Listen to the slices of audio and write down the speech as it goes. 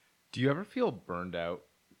Do you ever feel burned out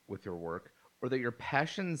with your work, or that your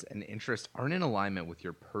passions and interests aren't in alignment with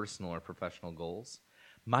your personal or professional goals?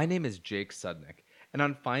 My name is Jake Sudnick, and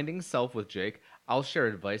on Finding Self with Jake, I'll share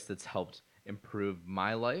advice that's helped improve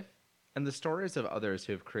my life and the stories of others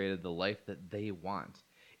who have created the life that they want.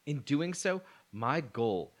 In doing so, my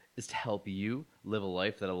goal is to help you live a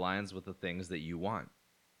life that aligns with the things that you want.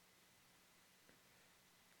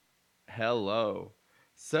 Hello.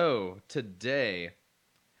 So, today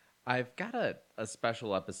I've got a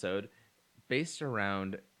special episode based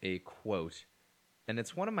around a quote, and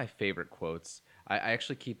it's one of my favorite quotes. I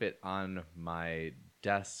actually keep it on my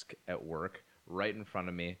desk at work right in front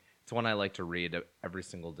of me. It's one I like to read every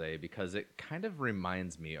single day because it kind of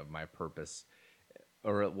reminds me of my purpose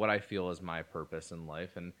or what I feel is my purpose in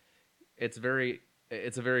life. And it's very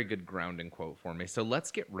it's a very good grounding quote for me. So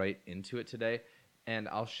let's get right into it today. And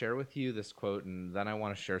I'll share with you this quote, and then I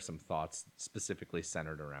want to share some thoughts specifically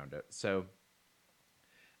centered around it. So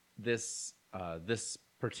this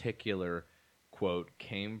particular quote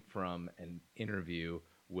came from an interview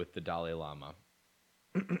with the Dalai Lama.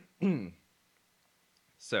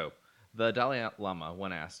 So the Dalai Lama,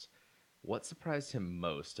 when asked what surprised him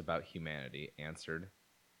most about humanity, answered,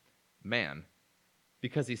 "Man,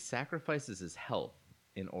 because he sacrifices his health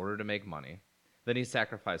in order to make money. Then he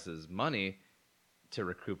sacrifices money to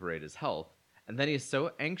recuperate his health. And then he is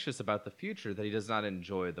so anxious about the future that he does not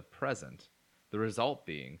enjoy the present. The result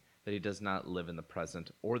being that he does not live in the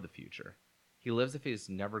present or the future. He lives if he's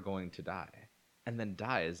never going to die, and then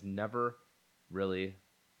dies never really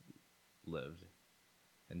lived,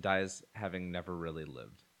 and dies having never really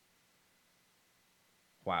lived."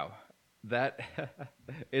 Wow. That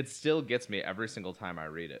it still gets me every single time I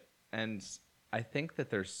read it. And I think that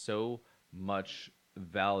there's so much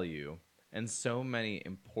value and so many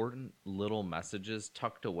important little messages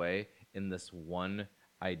tucked away in this one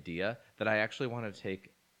idea that I actually want to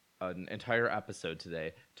take an entire episode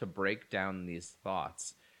today to break down these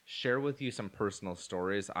thoughts, share with you some personal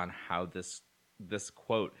stories on how this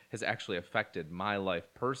quote has actually affected my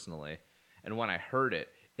life personally. And when I heard it,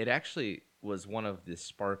 it actually was one of the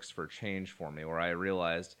sparks for change for me, where I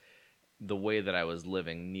realized the way that I was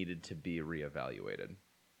living needed to be reevaluated.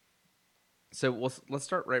 So let's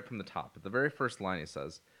start right from the top. At the very first line, he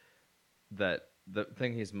says that the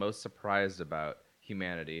thing he's most surprised about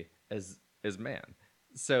humanity is man.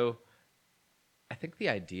 So I think the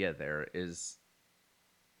idea there is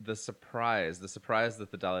the surprise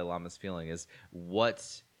that the Dalai Lama is feeling is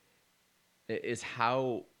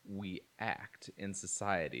how we act in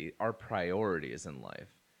society, our priorities in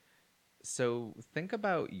life. So think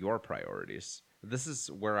about your priorities. This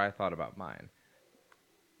is where I thought about mine.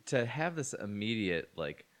 To have this immediate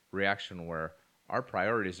reaction where our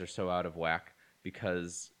priorities are so out of whack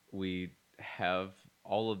because we have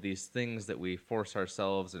all of these things that we force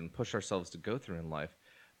ourselves and push ourselves to go through in life,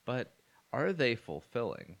 but are they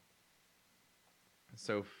fulfilling?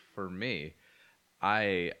 So for me,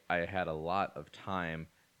 I had a lot of time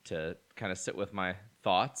to kind of sit with my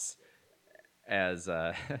thoughts as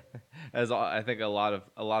as I think a lot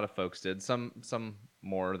of folks did. Some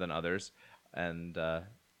more than others, and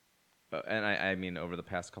I mean over the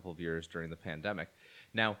past couple of years during the pandemic.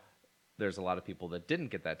 Now, there's a lot of people that didn't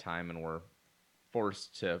get that time and were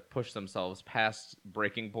forced to push themselves past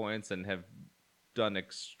breaking points and have done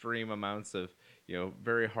extreme amounts of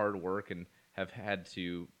very hard work and have had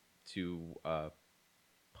to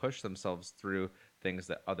push themselves through things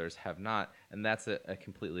that others have not, and that's a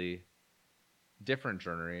completely different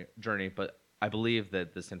journey. But I believe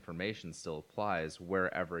that this information still applies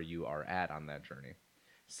wherever you are at on that journey.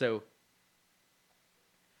 So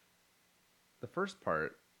the first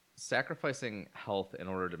part, sacrificing health in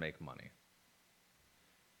order to make money.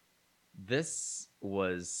 This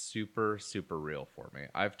was super, super real for me.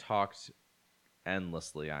 I've talked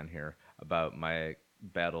endlessly on here about my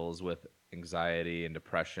battles with anxiety and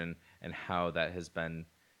depression and how that has been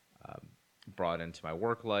brought into my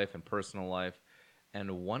work life and personal life.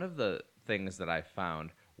 And one of the things that I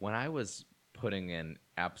found when I was putting in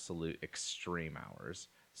absolute extreme hours,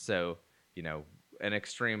 so, an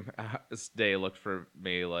extreme day looked for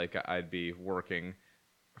me like I'd be working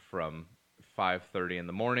from 5:30 in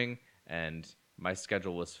the morning, and my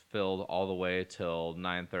schedule was filled all the way till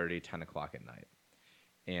 9:30, 10 o'clock at night.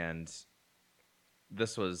 And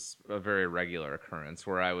this was a very regular occurrence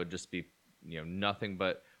where I would just be, nothing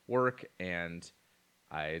but work, and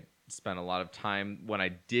I spent a lot of time when I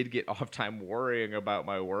did get off time worrying about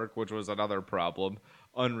my work, which was another problem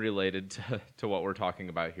unrelated to what we're talking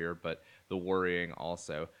about here, but the worrying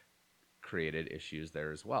also created issues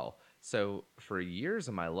there as well. So for years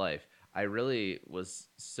of my life, I really was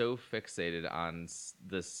so fixated on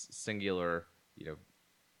this singular, you know,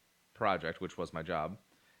 project, which was my job,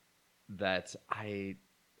 that I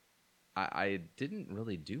didn't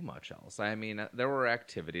really do much else. I mean, there were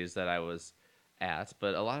activities that I was at,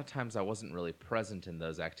 but a lot of times I wasn't really present in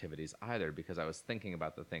those activities either because I was thinking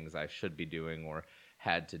about the things I should be doing or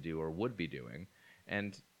had to do or would be doing,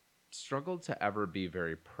 and struggled to ever be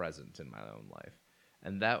very present in my own life.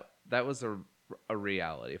 And that was a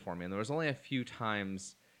reality for me. And there was only a few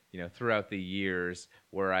times, throughout the years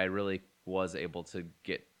where I really was able to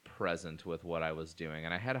get present with what I was doing.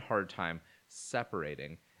 And I had a hard time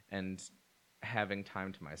separating and having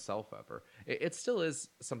time to myself ever. It still is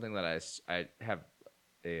something that I have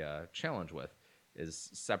a challenge with, is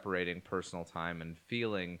separating personal time and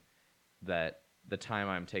feeling that the time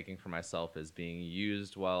I'm taking for myself is being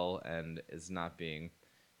used well and is not being,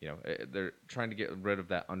 they're trying to get rid of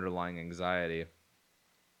that underlying anxiety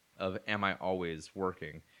of am I always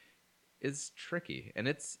working, is tricky. And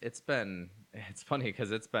it's funny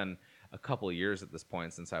because it's been a couple years at this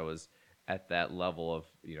point since I was at that level of,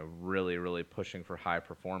 really, really pushing for high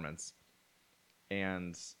performance.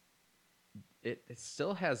 And it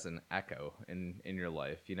still has an echo in your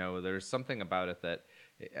life. There's something about it that,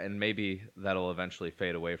 and maybe that'll eventually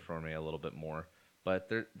fade away from me a little bit more, but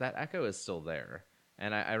that echo is still there.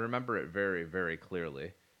 And I remember it very, very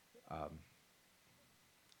clearly. Back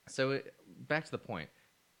to the point,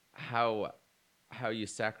 how you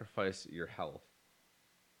sacrifice your health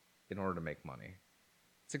in order to make money.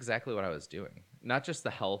 It's exactly what I was doing. Not just the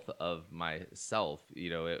health of myself,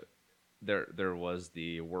 there was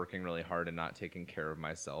the working really hard and not taking care of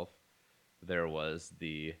myself. There was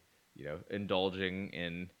the, indulging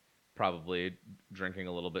in probably drinking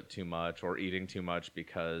a little bit too much or eating too much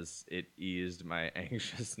because it eased my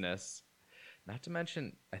anxiousness. Not to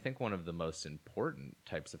mention, I think one of the most important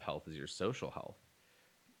types of health is your social health.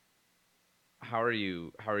 How are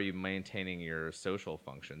you maintaining your social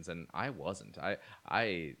functions? And I wasn't.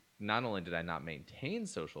 I not only did I not maintain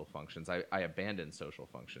social functions, I abandoned social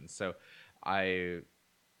functions. So I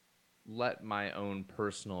let my own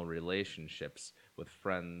personal relationships with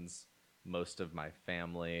friends, most of my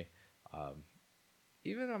family,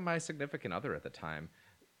 even my significant other at the time,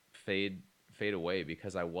 fade away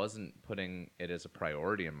because I wasn't putting it as a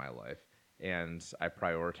priority in my life. And I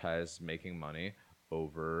prioritized making money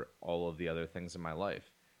over all of the other things in my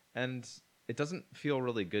life. And it doesn't feel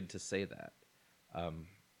really good to say that.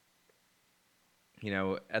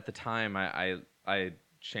 At the time, I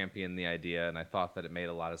championed the idea and I thought that it made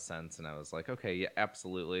a lot of sense. And I was like, okay, yeah,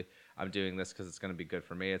 absolutely. I'm doing this because it's going to be good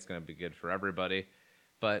for me. It's going to be good for everybody.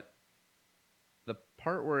 But the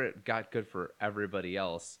part where it got good for everybody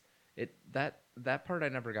else, that part I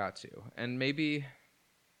never got to. And maybe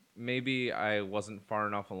I wasn't far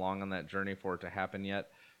enough along on that journey for it to happen yet,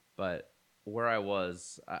 but where I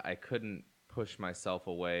was, I couldn't push myself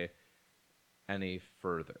away any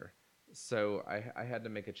further. So I had to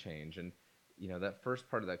make a change. And, that first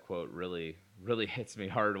part of that quote really, really hits me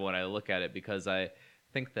hard when I look at it, because I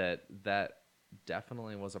think that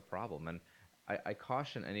definitely was a problem. And I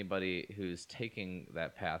caution anybody who's taking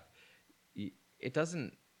that path, it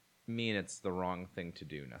doesn't mean it's the wrong thing to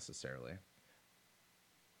do necessarily.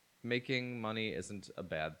 Making money isn't a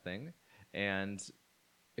bad thing, and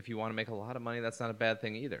if you want to make a lot of money, that's not a bad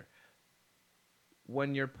thing either.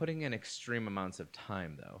 When you're putting in extreme amounts of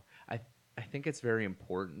time, though, I think it's very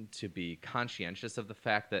important to be conscientious of the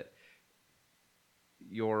fact that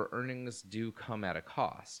your earnings do come at a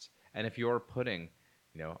cost. And if you're putting,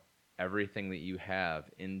 everything that you have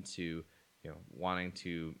into, wanting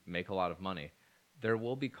to make a lot of money, there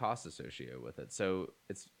will be costs associated with it. So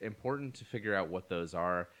it's important to figure out what those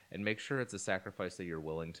are and make sure it's a sacrifice that you're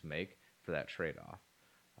willing to make for that trade-off.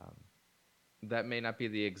 That may not be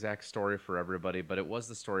the exact story for everybody, but it was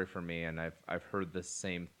the story for me, and I've heard this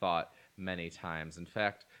same thought many times. In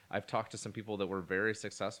fact, I've talked to some people that were very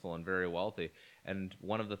successful and very wealthy, and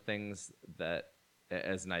one of the things that,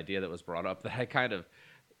 as an idea that was brought up that I kind of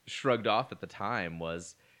shrugged off at the time,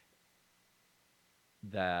 was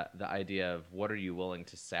that the idea of what are you willing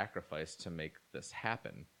to sacrifice to make this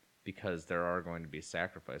happen? Because there are going to be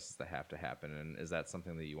sacrifices that have to happen, and is that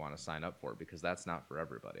something that you want to sign up for? Because that's not for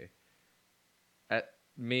everybody. At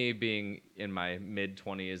me being in my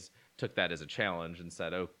mid-20s, took that as a challenge and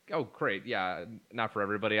said, oh, great, yeah, not for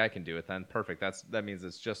everybody, I can do it then. Perfect, that means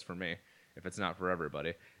it's just for me if it's not for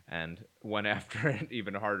everybody. And went after it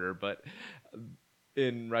even harder. But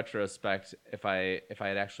in retrospect, if I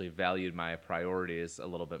had actually valued my priorities a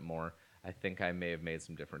little bit more, I think I may have made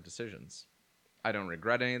some different decisions. I don't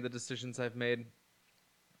regret any of the decisions I've made.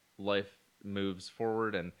 Life moves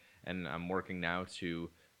forward, and and I'm working now to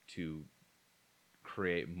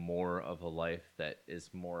create more of a life that is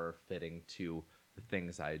more fitting to the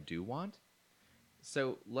things I do want.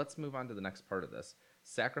 So let's move on to the next part of this.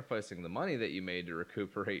 Sacrificing the money that you made to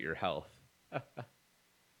recuperate your health.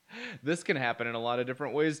 This can happen in a lot of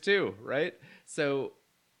different ways too, right? So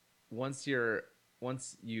once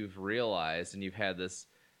you've realized and you've had this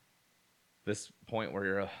point where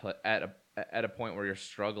you're at a point where you're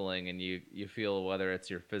struggling and you feel whether it's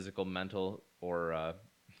your physical, mental, or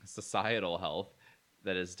societal health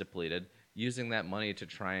that is depleted, using that money to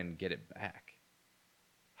try and get it back.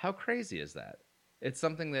 How crazy is that? It's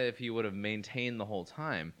something that if you would have maintained the whole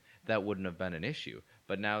time, that wouldn't have been an issue.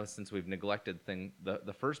 But now, since we've neglected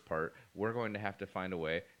the first part, we're going to have to find a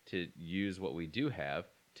way to use what we do have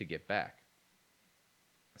to get back.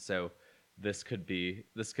 So this could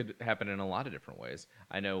happen in a lot of different ways.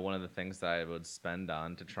 I know one of the things that I would spend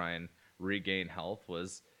on to try and regain health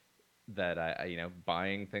was that I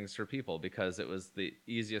buying things for people, because it was the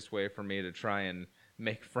easiest way for me to try and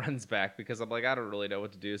make friends back, because I'm like, I don't really know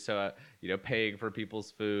what to do. So, paying for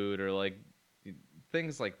people's food or like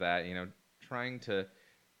things like that, trying to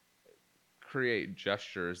create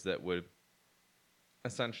gestures that would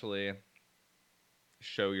essentially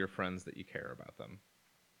show your friends that you care about them,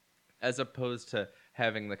 as opposed to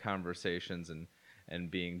having the conversations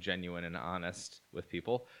and being genuine and honest with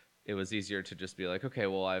people. It was easier to just be like, okay,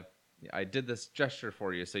 well, I did this gesture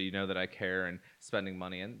for you, so you know that I care, and spending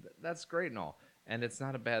money, and that's great and all, and it's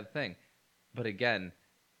not a bad thing. But again,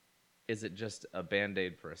 is it just a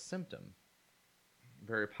Band-Aid for a symptom?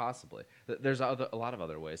 Very possibly. There's a lot of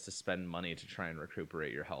other ways to spend money to try and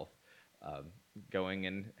recuperate your health. Going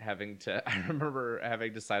and having to, I remember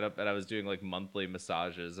having to sign up, and I was doing like monthly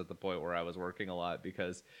massages at the point where I was working a lot,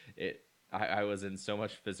 because I was in so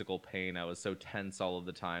much physical pain. I was so tense all of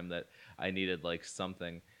the time that I needed like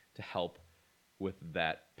something to help with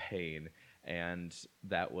that pain. And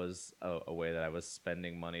that was a way that I was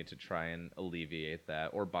spending money to try and alleviate that,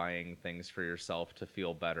 or buying things for yourself to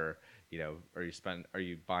feel better. Are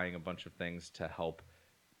you buying a bunch of things to help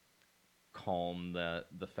calm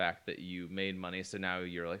the fact that you made money, so now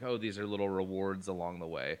you're like, oh, these are little rewards along the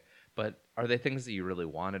way, but are they things that you really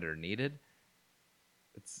wanted or needed?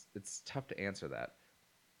 It's tough to answer that.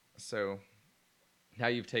 So now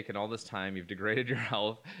you've taken all this time, you've degraded your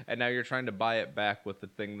health, and now you're trying to buy it back with the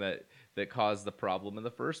thing that caused the problem in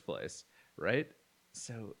the first place, right?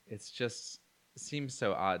 So it's just seems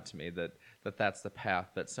so odd to me that that's the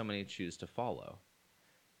path that so many choose to follow,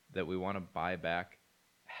 that we want to buy back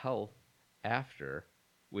health after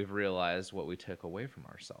we've realized what we took away from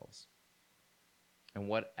ourselves. And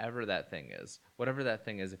whatever that thing is,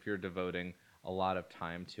 if you're devoting a lot of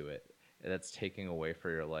time to it, that's taking away for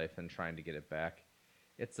your life and trying to get it back,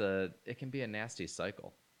 it can be a nasty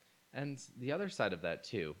cycle. And the other side of that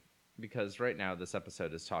too, because right now this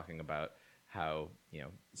episode is talking about how,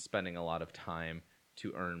 spending a lot of time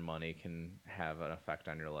to earn money can have an effect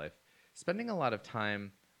on your life. Spending a lot of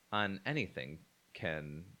time on anything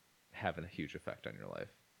can have a huge effect on your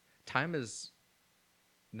life. Time is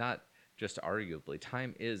not just arguably,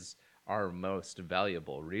 time is our most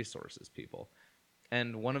valuable resources, people.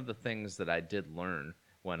 And one of the things that I did learn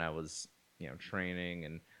when I was, training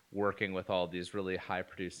and working with all these really high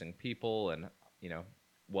producing people and,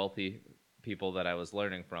 wealthy people that I was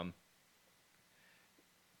learning from,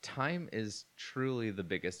 time is truly the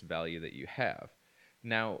biggest value that you have.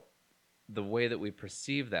 Now, the way that we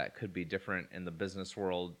perceive that could be different in the business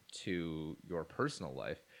world to your personal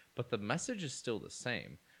life, but the message is still the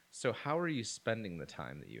same. So how are you spending the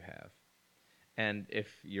time that you have? And if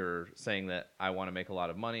you're saying that I want to make a lot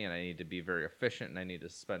of money and I need to be very efficient and I need to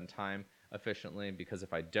spend time efficiently, because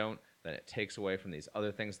if I don't, then it takes away from these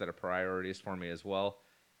other things that are priorities for me as well.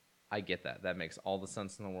 I get that. That makes all the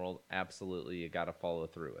sense in the world. Absolutely, you got to follow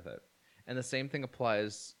through with it. And the same thing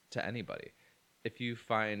applies to anybody. If you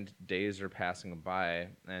find days are passing by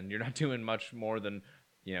and you're not doing much more than,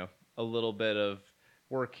 a little bit of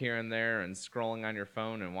work here and there and scrolling on your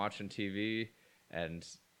phone and watching TV, and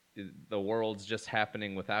the world's just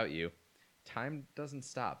happening without you, time doesn't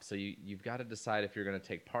stop. So you've got to decide if you're going to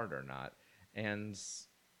take part or not. And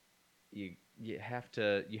you have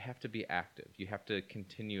to be active. You have to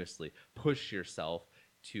continuously push yourself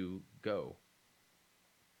to go.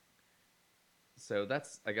 So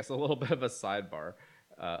that's, I guess, a little bit of a sidebar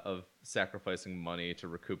of sacrificing money to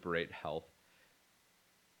recuperate health.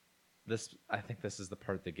 I think this is the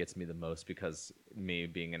part that gets me the most, because me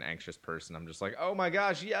being an anxious person, I'm just like, oh my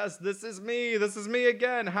gosh, yes, this is me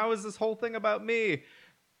again. How is this whole thing about me?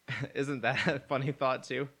 Isn't that a funny thought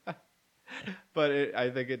too? But I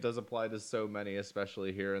think it does apply to so many,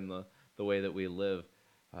 especially here in the way that we live.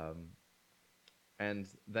 Um, and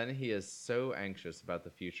then he is so anxious about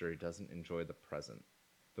the future, he doesn't enjoy the present.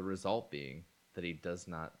 The result being that he does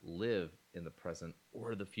not live in the present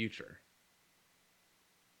or the future.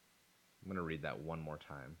 I'm going to read that one more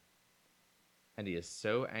time. And he is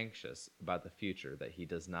so anxious about the future that he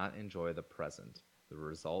does not enjoy the present, the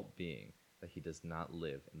result being that he does not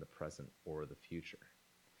live in the present or the future.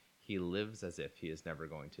 He lives as if he is never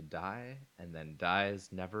going to die, and then dies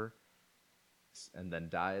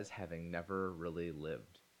having never really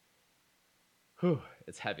lived. Whew,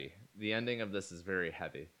 it's heavy. The ending of this is very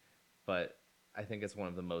heavy, but I think it's one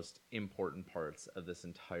of the most important parts of this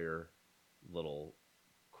entire little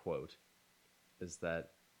quote is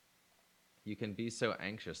that you can be so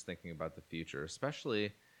anxious thinking about the future,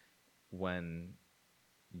 especially when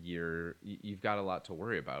you've got a lot to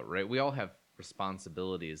worry about, right? We all have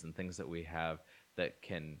responsibilities and things that we have that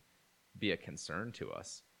can be a concern to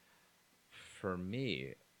us. For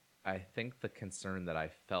me, I think the concern that I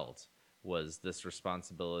felt was this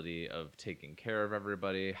responsibility of taking care of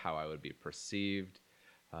everybody, how I would be perceived.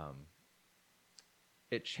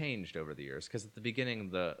 It changed over the years because at the beginning,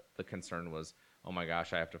 the concern was, oh my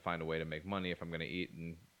gosh, I have to find a way to make money if I'm going to eat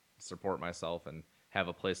and support myself and have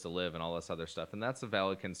a place to live and all this other stuff. And that's a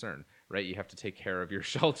valid concern, right? You have to take care of your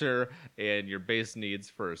shelter and your base needs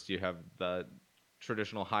first. You have the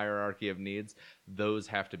traditional hierarchy of needs. Those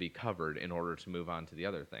have to be covered in order to move on to the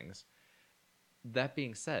other things. That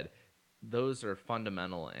being said, those are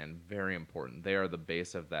fundamental and very important. They are the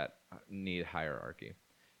base of that need hierarchy.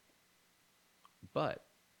 But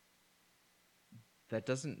that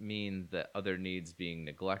doesn't mean that other needs being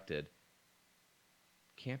neglected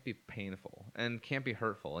can't be painful and can't be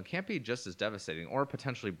hurtful and can't be just as devastating or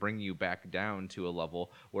potentially bring you back down to a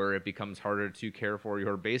level where it becomes harder to care for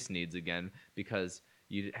your base needs again because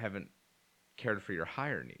you haven't cared for your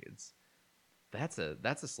higher needs. That's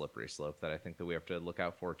a slippery slope that I think that we have to look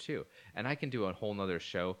out for too. And I can do a whole nother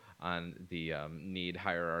show on the need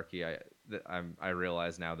hierarchy. I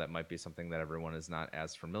realize now that might be something that everyone is not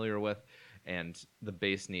as familiar with, and the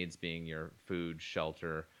base needs being your food,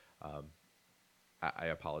 shelter. I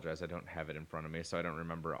apologize, I don't have it in front of me, so I don't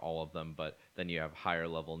remember all of them. But then you have higher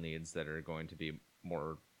level needs that are going to be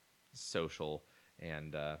more social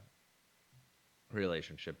and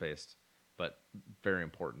relationship based, but very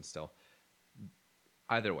important still.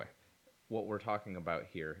 Either way, what we're talking about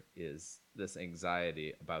here is this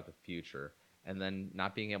anxiety about the future and then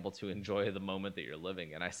not being able to enjoy the moment that you're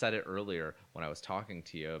living. And I said it earlier when I was talking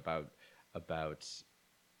to you about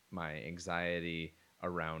my anxiety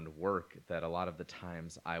around work, that a lot of the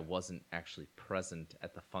times I wasn't actually present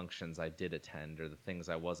at the functions I did attend or the things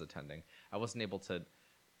I was attending. I wasn't able to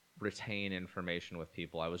retain information with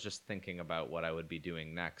people. I was just thinking about what I would be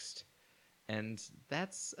doing next. And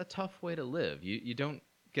that's a tough way to live. You don't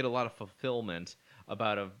get a lot of fulfillment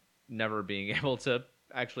of never being able to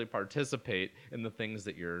actually participate in the things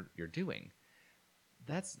that you're doing.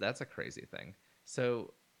 That's a crazy thing.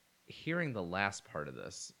 So hearing the last part of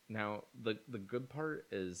this, now the good part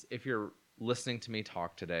is if you're listening to me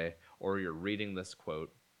talk today or you're reading this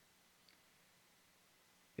quote,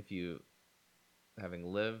 if you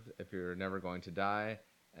having lived, if you're never going to die,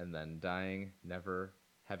 and then dying,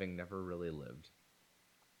 having never really lived.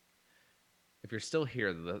 If you're still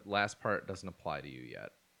here, the last part doesn't apply to you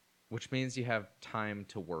yet, which means you have time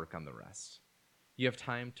to work on the rest. You have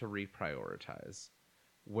time to reprioritize.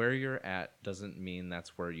 Where you're at doesn't mean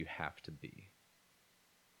that's where you have to be.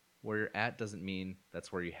 Where you're at doesn't mean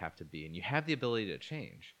that's where you have to be, and you have the ability to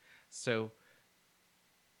change. So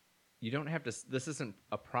you don't have to, this isn't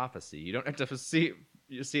a prophecy. You don't have to see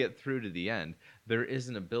it through to the end. There is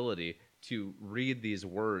an ability to read these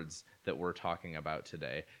words that we're talking about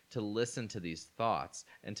today, to listen to these thoughts,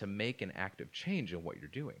 and to make an active change in what you're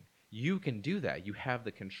doing. You can do that. You have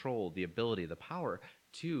the control, the ability, the power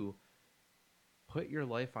to put your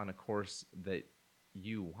life on a course that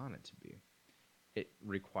you want it to be. It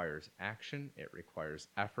requires action, it requires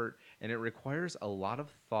effort, and it requires a lot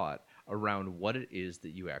of thought around what it is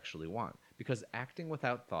that you actually want. Because acting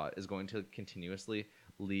without thought is going to continuously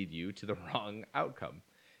lead you to the wrong outcome.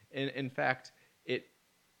 In fact,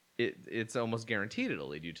 it's almost guaranteed it'll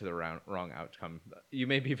lead you to the wrong outcome. You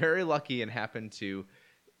may be very lucky and happen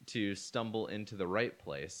to stumble into the right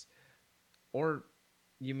place, or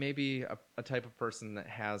you may be a type of person that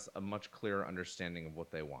has a much clearer understanding of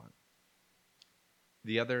what they want.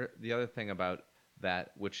 The other thing about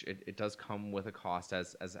that, which it does come with a cost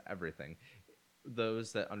as everything,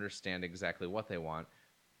 those that understand exactly what they want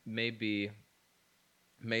may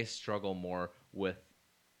struggle more with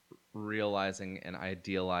realizing an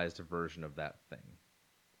idealized version of that thing.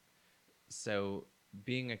 So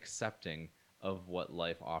being accepting of what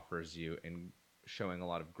life offers you and showing a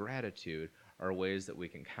lot of gratitude are ways that we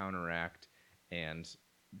can counteract and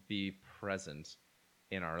be present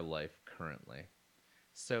in our life currently.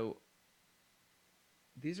 So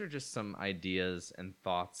these are just some ideas and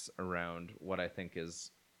thoughts around what I think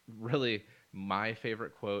is really my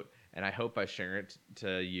favorite quote, and I hope I share it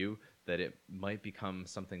to you, that it might become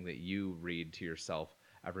something that you read to yourself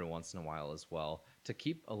every once in a while as well, to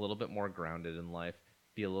keep a little bit more grounded in life,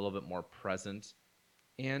 be a little bit more present,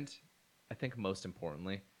 and I think most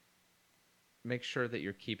importantly, make sure that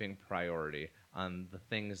you're keeping priority on the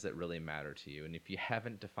things that really matter to you. And if you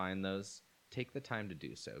haven't defined those, take the time to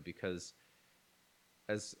do so, because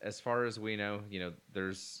as far as we know,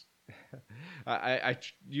 there's I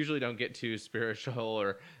usually don't get too spiritual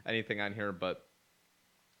or anything on here, but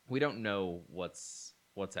we don't know what's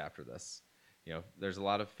after this. There's a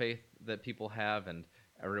lot of faith that people have, and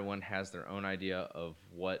everyone has their own idea of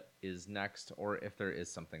what is next, or if there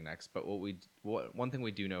is something next. But one thing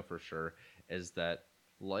we do know for sure is that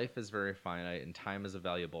life is very finite and time is a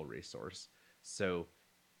valuable resource. So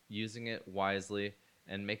using it wisely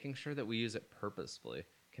and making sure that we use it purposefully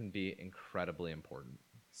can be incredibly important.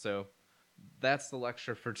 So that's the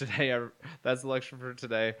lecture for today. That's the lecture for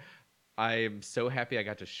today. I'm so happy I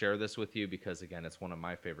got to share this with you because, again, it's one of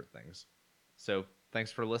my favorite things. So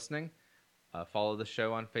thanks for listening. Follow the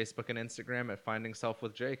show on Facebook and Instagram at Finding Self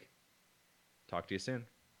with Jake. Talk to you soon.